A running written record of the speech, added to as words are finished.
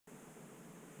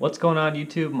What's going on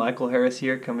YouTube? Michael Harris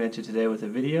here, coming at you today with a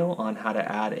video on how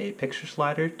to add a picture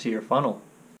slider to your funnel.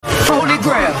 Holy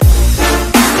Grail.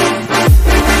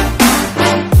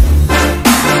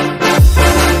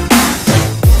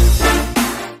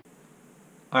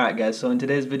 Alright guys, so in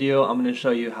today's video I'm going to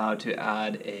show you how to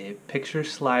add a picture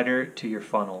slider to your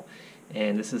funnel.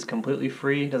 And this is completely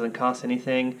free, doesn't cost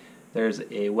anything. There's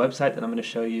a website that I'm going to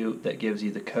show you that gives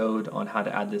you the code on how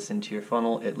to add this into your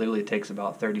funnel. It literally takes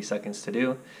about 30 seconds to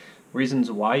do. Reasons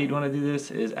why you'd want to do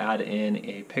this is add in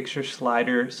a picture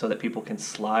slider so that people can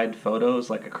slide photos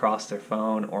like across their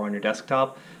phone or on your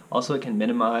desktop. Also, it can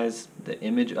minimize the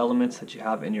image elements that you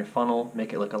have in your funnel,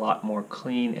 make it look a lot more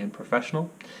clean and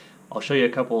professional. I'll show you a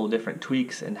couple of different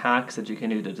tweaks and hacks that you can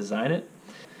do to design it.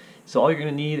 So all you're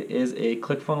going to need is a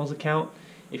Clickfunnels account.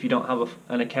 If you don't have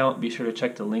an account, be sure to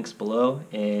check the links below,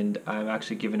 and I'm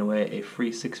actually giving away a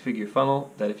free 6-figure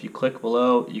funnel that if you click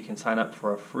below, you can sign up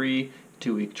for a free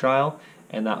 2-week trial,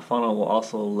 and that funnel will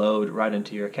also load right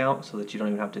into your account so that you don't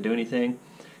even have to do anything,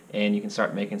 and you can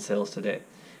start making sales today.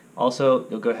 Also,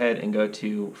 you'll go ahead and go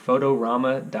to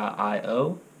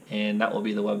photorama.io, and that will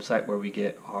be the website where we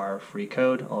get our free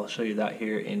code. I'll show you that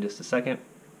here in just a second.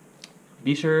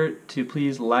 Be sure to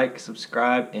please like,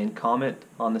 subscribe, and comment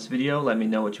on this video. Let me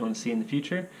know what you want to see in the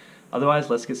future. Otherwise,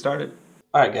 let's get started.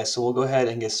 Alright guys, so we'll go ahead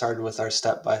and get started with our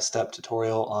step-by-step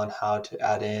tutorial on how to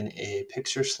add in a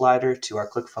picture slider to our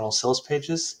ClickFunnels sales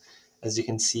pages. As you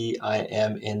can see, I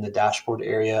am in the dashboard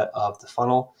area of the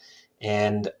funnel,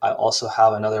 and I also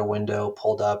have another window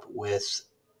pulled up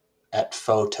at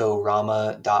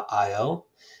photorama.io.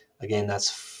 Again,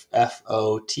 that's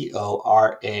F-O-T-O-R-A-M-A.io.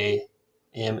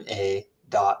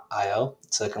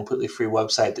 It's a completely free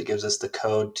website that gives us the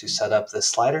code to set up this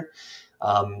slider.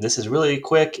 This is really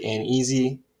quick and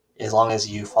easy as long as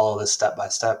you follow this step by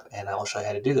step, and I will show you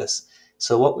how to do this.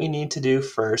 So what we need to do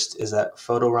first is at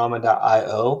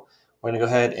photorama.io, we're going to go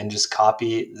ahead and just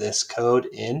copy this code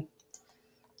in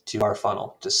to our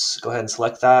funnel. Just go ahead and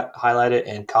select that, highlight it,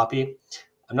 and copy.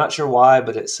 I'm not sure why,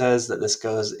 but it says that this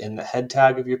goes in the head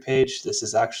tag of your page. This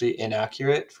is actually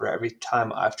inaccurate. For every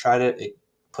time I've tried it, it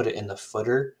put it in the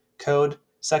footer code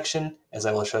section, as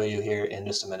I will show you here in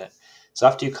just a minute. So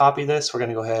after you copy this, we're going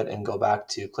to go ahead and go back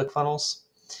to ClickFunnels,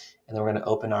 and then we're going to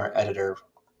open our editor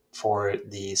for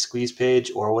the squeeze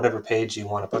page or whatever page you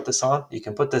want to put this on. You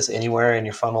can put this anywhere in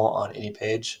your funnel on any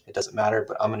page. It doesn't matter,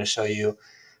 but I'm going to show you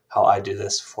how I do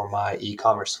this for my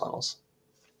e-commerce funnels.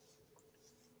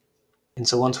 And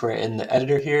so once we're in the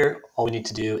editor here, all we need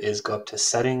to do is go up to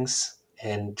settings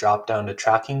and drop down to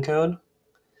tracking code,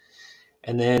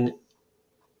 and then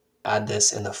add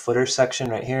this in the footer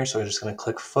section right here. So we're just going to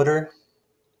click footer,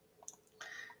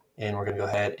 and we're going to go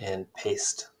ahead and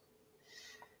paste.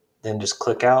 Then just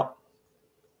click out.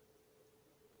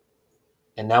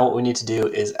 And now what we need to do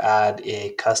is add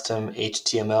a custom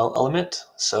HTML element.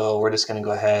 So we're just going to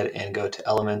go ahead and go to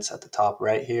elements at the top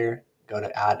right here, go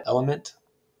to add element.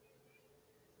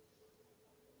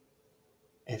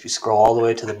 If you scroll all the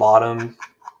way to the bottom,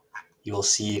 you will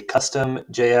see custom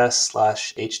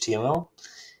JS/HTML.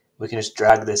 We can just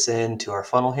drag this into our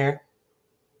funnel here.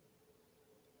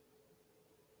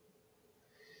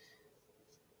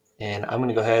 And I'm going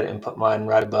to go ahead and put mine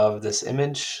right above this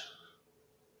image,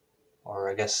 or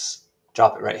I guess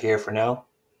drop it right here for now.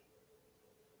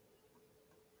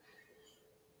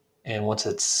 And once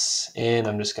it's in,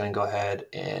 I'm just going to go ahead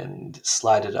and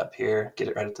slide it up here, get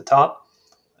it right at the top.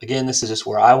 Again, this is just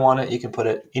where I want it. You can put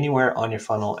it anywhere on your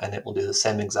funnel and it will do the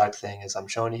same exact thing as I'm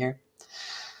showing you here.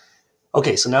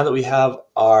 Okay, so now that we have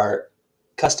our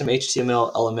custom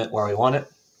HTML element where we want it,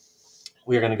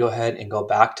 we are going to go ahead and go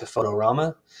back to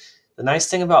Photorama. The nice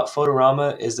thing about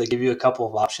Photorama is they give you a couple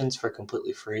of options for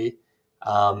completely free.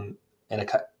 And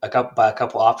by a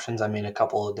couple options, I mean a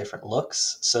couple of different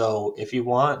looks. So if you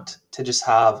want to just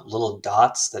have little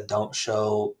dots that don't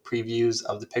show previews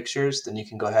of the pictures, then you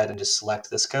can go ahead and just select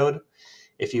this code.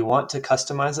 If you want to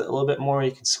customize it a little bit more,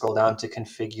 you can scroll down to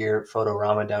configure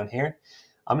Photorama down here.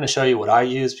 I'm going to show you what I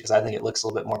use because I think it looks a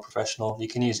little bit more professional. You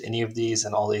can use any of these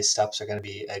and all these steps are going to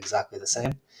be exactly the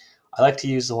same. I like to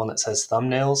use the one that says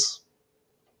thumbnails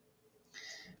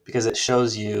because it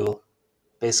shows you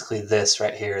basically this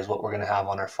right here is what we're going to have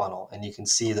on our funnel. And you can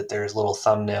see that there's little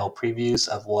thumbnail previews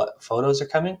of what photos are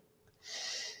coming.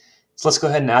 So let's go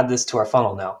ahead and add this to our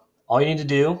funnel now. All you need to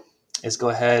do is go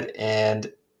ahead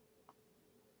and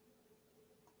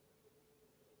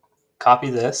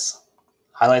copy this,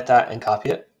 highlight that and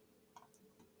copy it.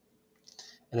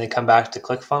 And then come back to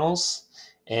ClickFunnels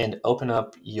and open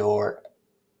up your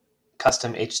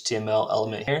custom HTML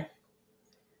element here.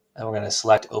 And we're going to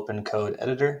select Open Code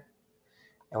Editor.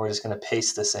 And we're just going to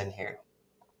paste this in here.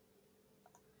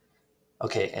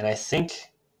 Okay, and I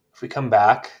think if we come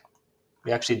back,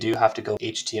 we actually do have to go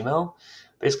HTML.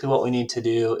 Basically what we need to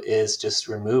do is just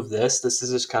remove this. This is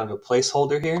just kind of a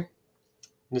placeholder here.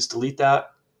 Just delete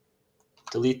that,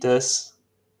 delete this,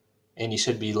 and you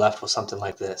should be left with something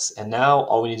like this. And now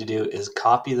all we need to do is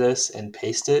copy this and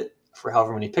paste it for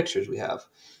however many pictures we have.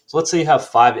 So let's say you have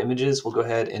 5 images. We'll go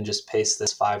ahead and just paste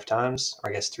this 5 times, or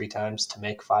I guess 3 times to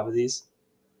make 5 of these.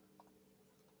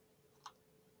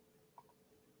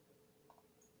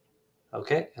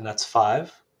 Okay, and that's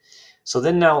 5. So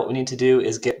then now what we need to do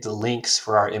is get the links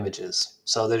for our images.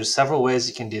 So there's several ways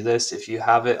you can do this. If you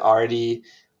have it already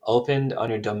opened on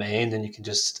your domain, then you can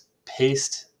just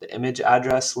paste the image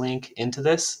address link into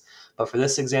this. But for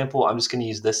this example, I'm just going to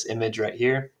use this image right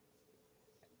here.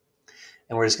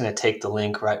 And we're just going to take the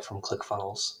link right from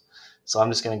Clickfunnels. So I'm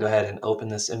just going to go ahead and open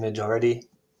this image already.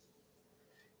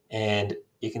 And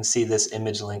you can see this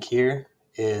image link here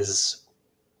is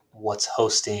what's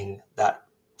hosting that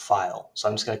file. So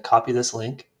I'm just going to copy this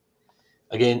link.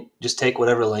 Again, just take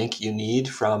whatever link you need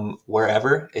from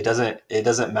wherever. It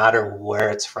doesn't matter where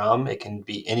it's from. It can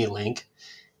be any link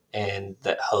and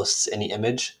that hosts any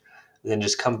image. Then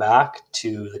just come back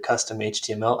to the custom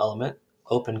HTML element,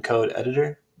 open code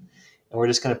editor, and we're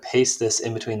just going to paste this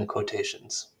in between the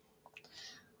quotations.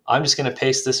 I'm just going to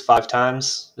paste this 5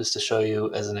 times just to show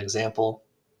you as an example.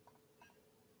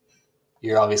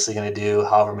 You're obviously going to do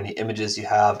however many images you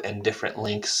have and different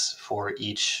links for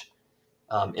each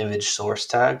image source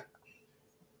tag.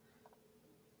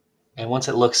 And once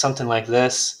it looks something like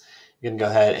this, you can go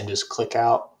ahead and just click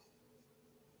out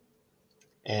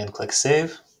and click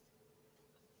save.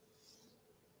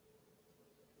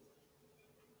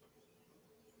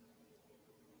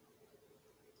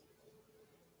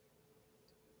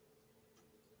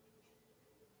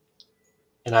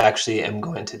 And I actually am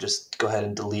going to just go ahead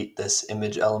and delete this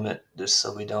image element just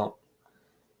so we don't.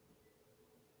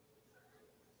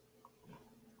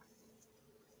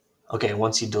 Okay,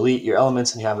 once you delete your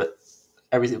elements and you have it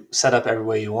everything set up every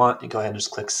way you want, you go ahead and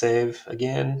just click save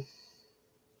again.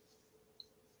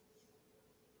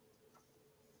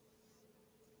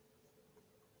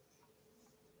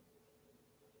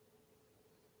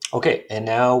 Okay, and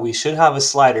now we should have a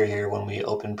slider here when we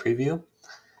open preview.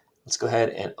 Let's go ahead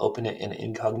and open it in an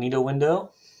incognito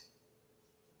window.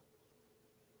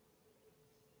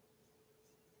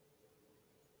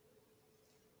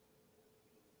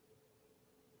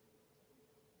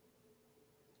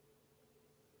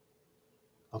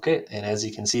 Okay, and as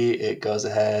you can see, it goes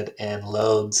ahead and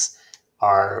loads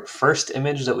our first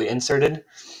image that we inserted.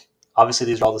 Obviously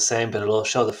these are all the same, but it'll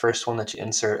show the first one that you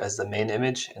insert as the main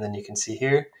image. And then you can see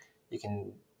here, you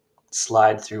can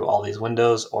slide through all these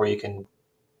windows, or you can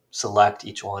select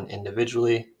each one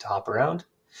individually to hop around.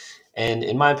 And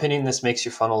in my opinion, this makes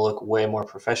your funnel look way more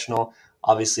professional.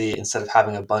 Obviously, instead of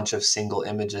having a bunch of single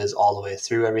images all the way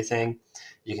through everything,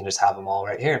 you can just have them all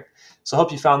right here. So I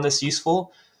hope you found this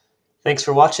useful. Thanks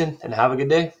for watching and have a good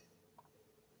day.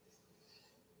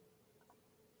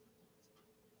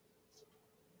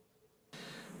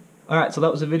 Alright, so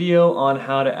that was a video on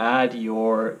how to add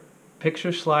your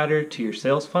picture slider to your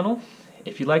sales funnel.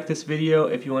 If you like this video,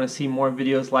 if you want to see more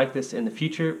videos like this in the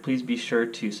future, please be sure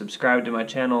to subscribe to my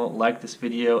channel, like this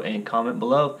video, and comment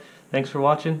below. Thanks for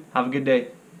watching. Have a good day.